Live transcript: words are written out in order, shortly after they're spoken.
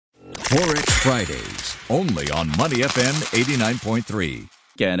Forex Fridays, only on Money FM 89.3.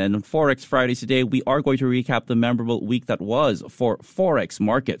 And on Forex Fridays today, we are going to recap the memorable week that was for Forex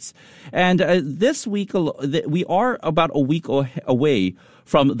markets. And this week, we are about a week away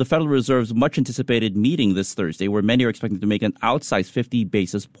from the Federal Reserve's much-anticipated meeting this Thursday, where many are expecting to make an outsized 50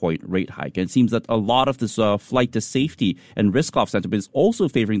 basis point rate hike. And it seems that a lot of this flight to safety and risk-off sentiment is also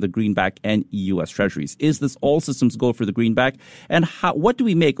favoring the greenback and U.S. Treasuries. Is this all systems go for the greenback? And what do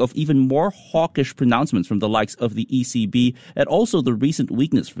we make of even more hawkish pronouncements from the likes of the ECB and also the recent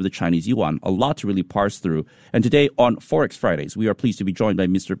weakness for the Chinese yuan? A lot to really parse through. And today on Forex Fridays, we are pleased to be joined by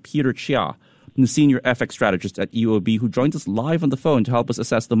Mr. Peter Chia, the senior FX strategist at UOB, who joins us live on the phone to help us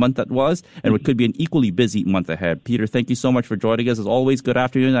assess the month that was and what could be an equally busy month ahead. Peter, thank you so much for joining us. As always, good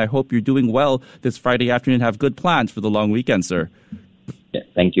afternoon. I hope you're doing well this Friday afternoon. Have good plans for the long weekend, sir. Yeah,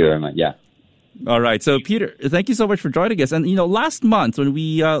 thank you very much. Yeah. All right. So, Peter, thank you so much for joining us. And, last month when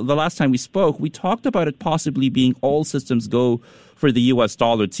the last time we spoke, we talked about it possibly being all systems go for the U.S.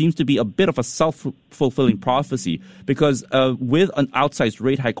 dollar. It seems to be a bit of a self-fulfilling prophecy because with an outsized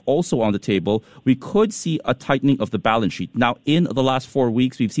rate hike also on the table, we could see a tightening of the balance sheet. Now, in the last 4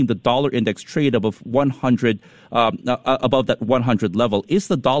 weeks, we've seen the dollar index trade above 100, above that 100 level. Is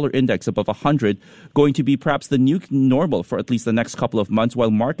the dollar index above 100 going to be perhaps the new normal for at least the next couple of months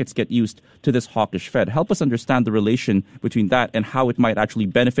while markets get used to this hawkish Fed? Help us understand the relation between that and how it might actually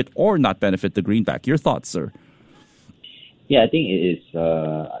benefit or not benefit the greenback. Your thoughts, sir? Yeah, I think it is,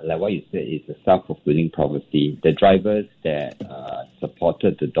 like what you said, it's a self-fulfilling prophecy. The drivers that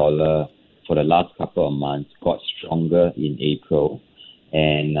supported the dollar for the last couple of months got stronger in April.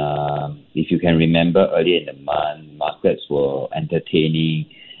 And if you can remember, earlier in the month, markets were entertaining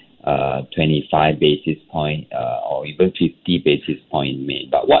 25 basis point or even 50 basis point in May.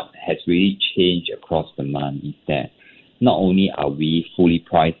 But what has really changed across the month is that not only are we fully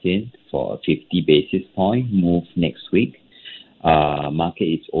priced in for a 50 basis point move next week, market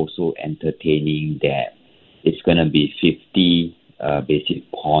is also entertaining that it's going to be 50 basis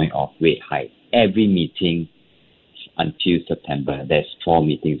point of rate hike every meeting until September. There's 4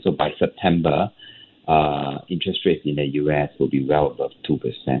 meetings. So by September, interest rates in the U.S. will be well above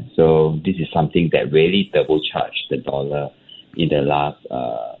 2%. So this is something that really double-charged the dollar in the last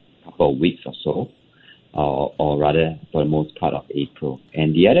couple of weeks or so, or rather for the most part of April.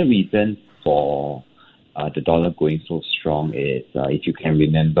 And the other reason for the dollar going so strong is, if you can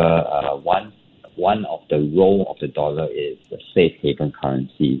remember, one of the role of the dollar is a safe haven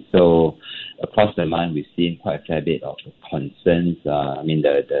currency. So across the month, we've seen quite a fair bit of concerns.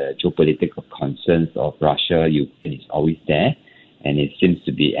 The geopolitical concerns of Russia, Ukraine is always there, and it seems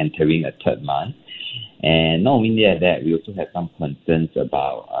to be entering a third month. And not only that, we also have some concerns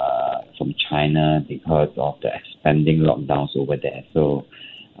about from China because of the expanding lockdowns over there. So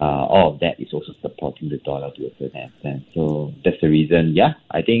all of that is also supporting the dollar to a certain extent. So that's the reason,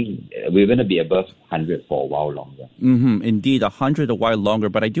 I think we're going to be above 100 for a while longer. Indeed, 100 a while longer.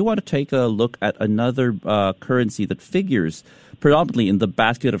 But I do want to take a look at another currency that figures predominantly in the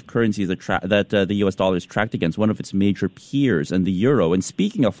basket of currencies that the U.S. dollar is tracked against, one of its major peers, and the euro. And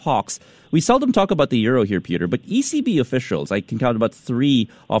speaking of hawks, we seldom talk about the euro here, Peter, but ECB officials, I can count about 3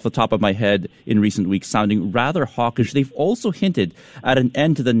 off the top of my head in recent weeks, sounding rather hawkish. They've also hinted at an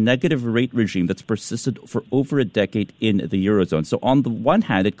end to the negative rate regime that's persisted for over a decade in the Eurozone. So on the one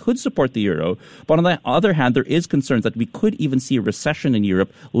hand, it could support the euro, but on the other hand, there is concerns that we could even see a recession in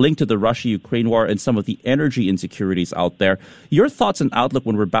Europe linked to the Russia-Ukraine war and some of the energy insecurities out there. Your thoughts and outlook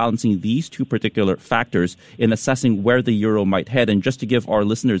when we're balancing these two particular factors in assessing where the euro might head. And just to give our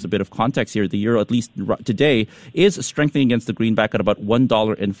listeners a bit of context here, the euro, at least today, is strengthening against the greenback at about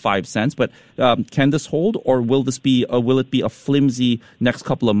 $1.05. But can this hold, or will it be a flimsy next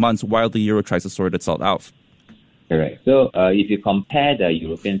couple of months while the euro tries to sort itself out? Correct. So if you compare the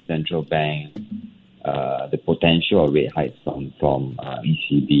European Central Bank, the potential of rate hikes from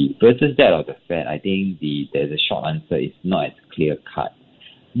ECB versus that of the Fed, I think the short answer is not as clear cut.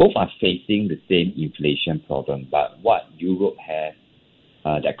 Both are facing the same inflation problem, but what Europe has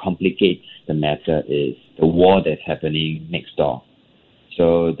that complicates the matter is the war that's happening next door.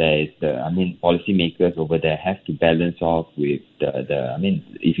 So there is policymakers over there have to balance off with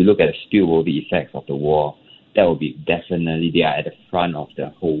if you look at the spillover effects of the war, that will be definitely, they are at the front of the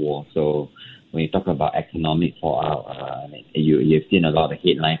whole war. So when you talk about economic fallout, you've seen a lot of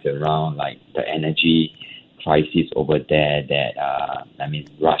headlines around like the energy crisis over there that,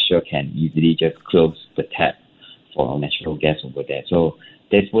 Russia can easily just close the tap for natural gas over there. So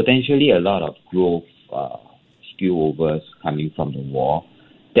there's potentially a lot of growth spillovers coming from the war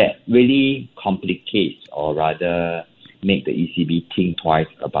that really complicates or rather make the ECB think twice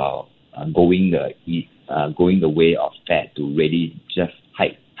about going the way of Fed to really just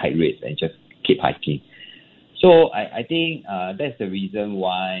hike rates and just keep hiking. So I think that's the reason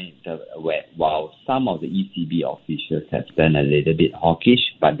why while some of the ECB officials have turned a little bit hawkish,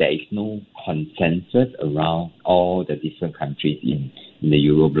 but there is no consensus around all the different countries in the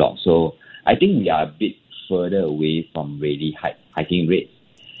Euro bloc. So I think we are a bit further away from really hiking rates.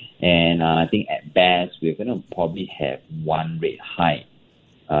 And I think at best, we're going to probably have one rate hike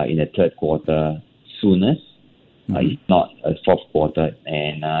in the third quarter soonest. If not a fourth quarter.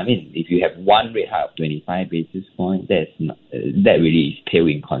 And if you have one rate hike of 25 basis points, that really is pale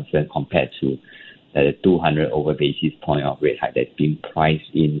in concern compared to the 200 over basis point of rate hike that's been priced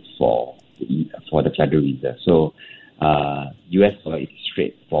in for the Federal Reserve. So US dollar is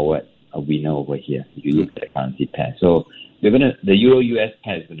straightforward a winner over here if you look at the currency pair. So the Euro-US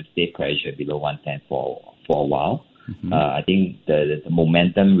pair is going to stay pressured below 110 for a while. I think the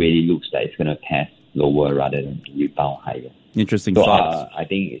momentum really looks like it's going to test lower rather than rebound higher. Interesting so, thoughts. I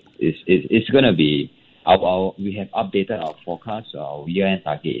think it's going to be we have updated our forecast. So our year-end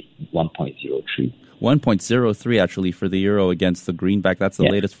target is 1.03. 1.03 actually for the euro against the greenback. That's the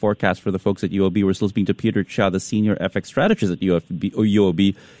latest forecast for the folks at UOB. We're still speaking to Peter Chia, the senior FX strategist at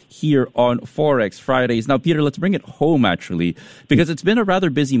UOB, here on Forex Fridays. Now, Peter, let's bring it home actually, because it's been a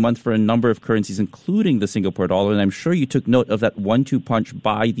rather busy month for a number of currencies, including the Singapore dollar. And I'm sure you took note of that 1-2 punch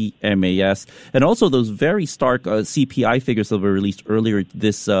by the MAS, and also those very stark CPI figures that were released earlier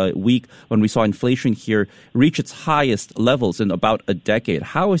this week when we saw inflation here reach its highest levels in about a decade.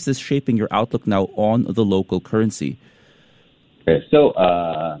 How is this shaping your outlook now on the local currency? Okay, so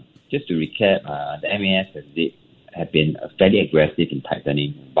just to recap, the MAS have been fairly aggressive in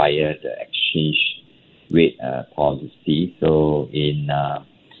tightening via the exchange rate policy. So in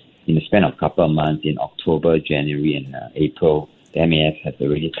the span of a couple of months, in October, January, and April, the MAS has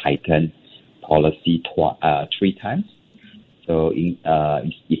already tightened policy 3 times. So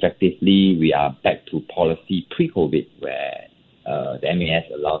effectively, we are back to policy pre-COVID, where the MAS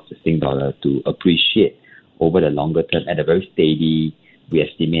allows the Sing dollar to appreciate over the longer term at a very steady, we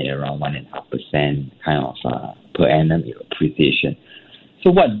estimate around 1.5% kind of per annum appreciation.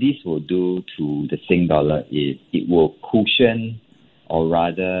 So what this will do to the Sing dollar is it will cushion, or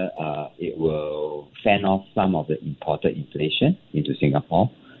rather it will fan off some of the imported inflation into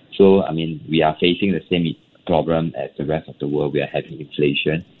Singapore. So, we are facing the same problem as the rest of the world. We are having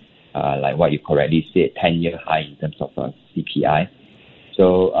inflation, like what you correctly said, 10-year high in terms of CPI.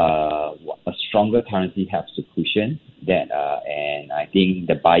 So a stronger currency helps to cushion that, and I think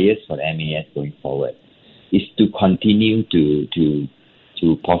the bias for the MAS going forward is to continue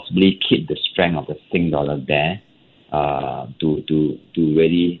to possibly keep the strength of the Sing dollar there, to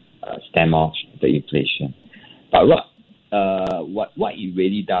really stem off the inflation. But what it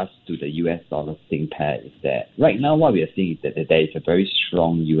really does to the US dollar Sing pair is that right now what we are seeing is that there is a very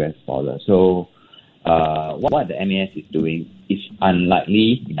strong US dollar. So what the MAS is doing is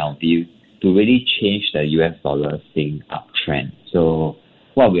unlikely, in our view, to really change the US dollar Sing uptrend. So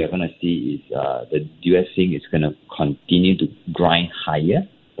what we are going to see is the US Sing is going to continue to grind higher,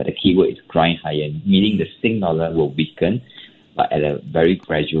 but the keyword is grind higher, meaning the Sing dollar will weaken, but at a very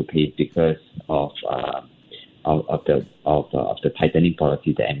gradual pace because of the tightening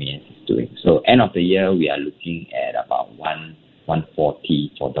policy the MAS is doing. So end of the year, we are looking at about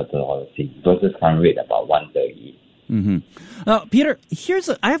 140 for the dollar Sing versus current rate about 130. Now, Peter,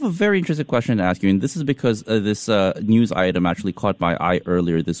 I have a very interesting question to ask you, and this is because this news item actually caught my eye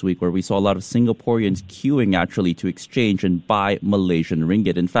earlier this week, where we saw a lot of Singaporeans queuing actually to exchange and buy Malaysian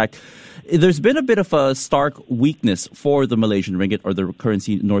ringgit. In fact, there's been a bit of a stark weakness for the Malaysian ringgit, or the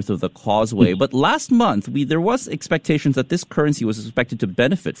currency north of the Causeway. But last month, there was expectations that this currency was expected to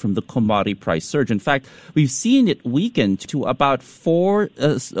benefit from the commodity price surge. In fact, we've seen it weaken to about 4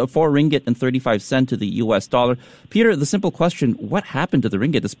 ringgit and 35 cents to the US dollar. Peter, the simple question, what happened to the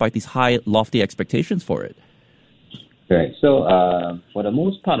ringgit despite these high, lofty expectations for it? Right. So for the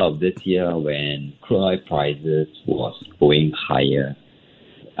most part of this year, when crude oil prices was going higher,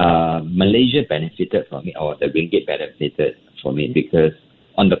 Malaysia benefited from it, or the ringgit benefited from it, because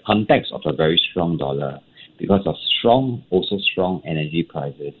on the context of a very strong dollar, because of strong energy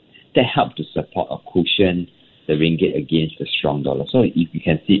prices, that helped to support or cushion the ringgit against the strong dollar. So if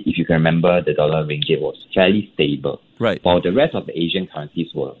you can remember, the dollar ringgit was fairly stable. Right. While the rest of the Asian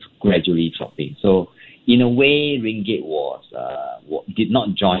currencies were gradually dropping. So in a way, ringgit did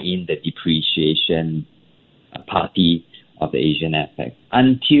not join in the depreciation party of the Asian FX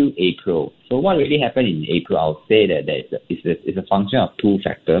until April. So what really happened in April, I'll say that it's a function of 2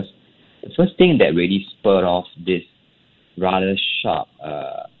 factors. The first thing that really spurred off this rather sharp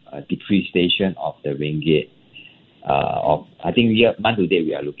depreciation of the ringgit. I think month to date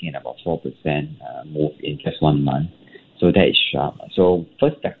we are looking at about 4% move in just 1 month. So that is sharp. So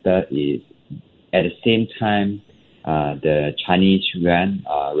first factor is at the same time the Chinese yuan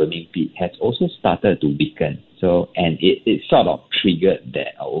renminbi has also started to weaken. So and it sort of triggered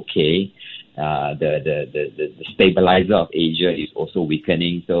that the stabilizer of Asia is also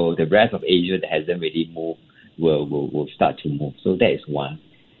weakening. So the rest of Asia that hasn't really moved will start to move. So that is one.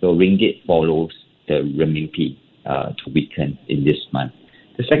 So ringgit follows the renminbi to weaken in this month.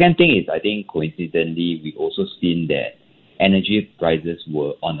 The second thing is, I think coincidentally, we also seen that energy prices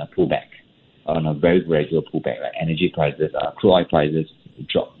were on a pullback, on a very gradual pullback. Like energy prices, crude oil prices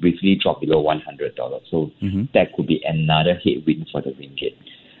briefly dropped below $100. So that could be another headwind for the ringgit.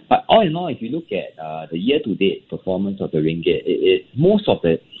 But all in all, if you look at the year-to-date performance of the ringgit, most of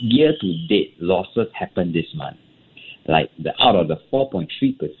the year-to-date losses happened this month. Like out of the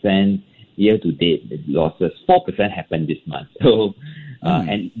 4.3% year-to-date losses, 4% happened this month. So,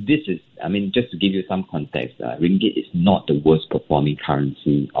 and this is, I mean, just to give you some context, ringgit is not the worst performing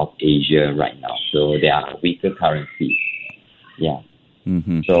currency of Asia right now. So there are weaker currencies. Yeah.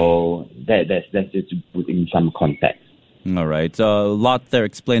 So that's just to put in some context. All right. A lot there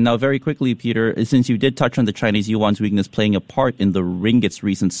explained. Now, very quickly, Peter, since you did touch on the Chinese yuan's weakness playing a part in the ringgit's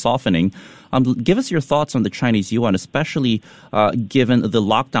recent softening, give us your thoughts on the Chinese yuan, especially given the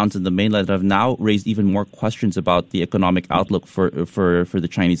lockdowns in the mainland that have now raised even more questions about the economic outlook for the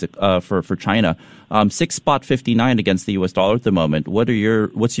Chinese for China. 6.59 against the US dollar at the moment.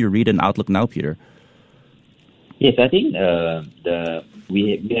 What's your read and outlook now, Peter? Yes, I think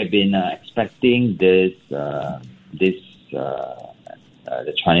we have been expecting the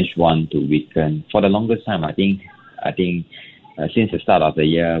Chinese yuan to weaken for the longest time. I think since the start of the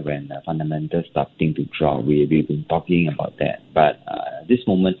year when fundamentals starting to drop, we've been talking about that. But this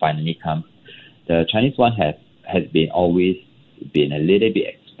moment finally comes. The Chinese yuan has always been a little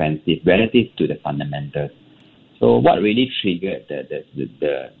bit expensive relative to the fundamentals. So what really triggered the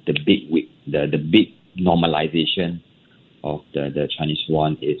big normalization of the Chinese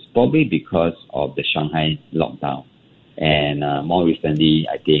yuan is probably because of the Shanghai lockdown. And more recently,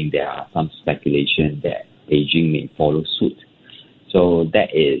 I think there are some speculation that Beijing may follow suit. So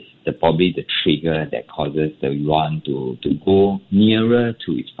that is probably the trigger that causes the yuan to go nearer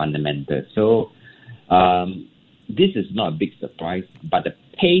to its fundamentals. So this is not a big surprise, but the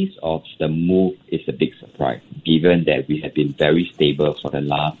pace of the move is a big surprise, given that we have been very stable for the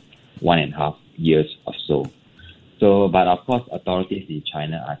last 1.5 years or so. So, but of course, authorities in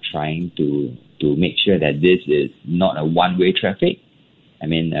China are trying to make sure that this is not a one-way traffic. I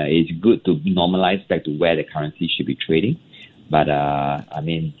mean, it's good to normalize back to where the currency should be trading. But, I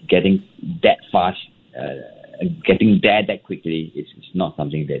mean, getting that fast, getting there that quickly is not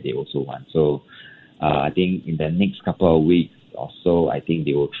something that they also want. So, I think in the next couple of weeks or so, I think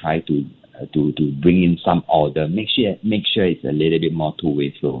they will try to bring in some order, make sure it's a little bit more two-way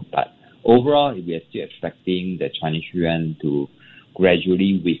flow. But overall, we are still expecting the Chinese yuan to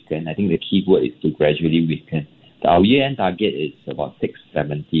gradually weaken. I think the key word is to gradually weaken. Our year-end target is about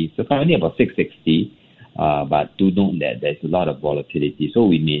 670, so currently about 660. But do note that there's a lot of volatility, so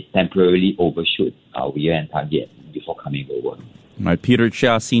we may temporarily overshoot our year-end target before coming over. All right, Peter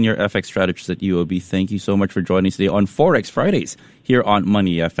Chia, Senior FX Strategist at UOB, thank you so much for joining us today on Forex Fridays here on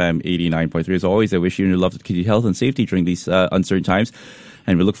Money FM 89.3. As always, I wish you and your loved continued health and safety during these uncertain times.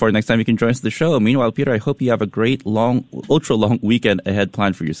 And we look forward next time you can join us at the show. Meanwhile, Peter, I hope you have a great, ultra-long weekend ahead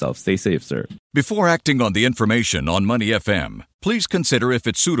planned for yourself. Stay safe, sir. Before acting on the information on Money FM, please consider if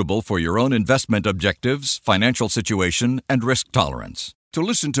it's suitable for your own investment objectives, financial situation, and risk tolerance. To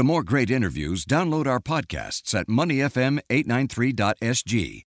listen to more great interviews, download our podcasts at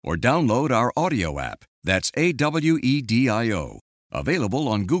moneyfm893.sg or download our audio app. That's AWEDIO. Available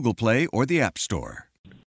on Google Play or the App Store.